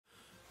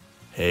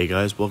Hey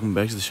guys, welcome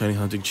back to the Shiny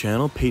Hunting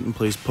channel. Peyton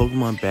plays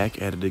Pokemon, back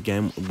at it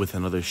again with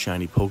another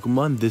shiny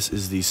Pokemon. This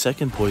is the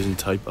second poison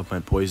type of my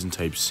poison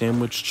type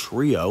sandwich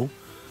trio.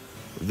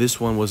 This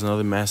one was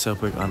another mass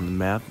outbreak on the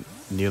map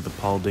near the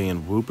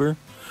Paldean Wooper.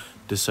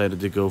 Decided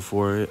to go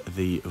for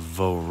the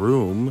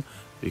Varoom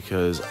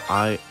because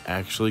I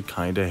actually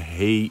kind of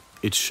hate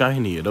it's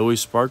shiny. It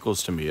always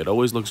sparkles to me. It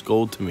always looks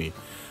gold to me.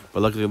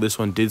 But luckily this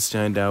one did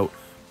stand out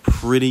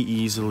pretty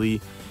easily.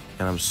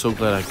 And I'm so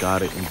glad I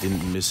got it and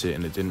didn't miss it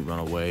and it didn't run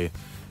away.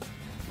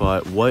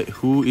 But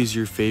who is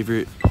your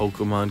favorite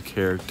Pokemon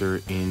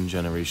character in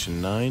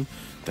Generation 9?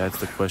 That's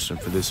the question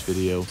for this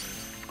video.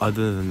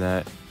 Other than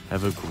that,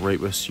 have a great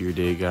rest of your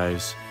day,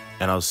 guys,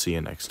 and I'll see you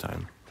next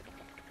time.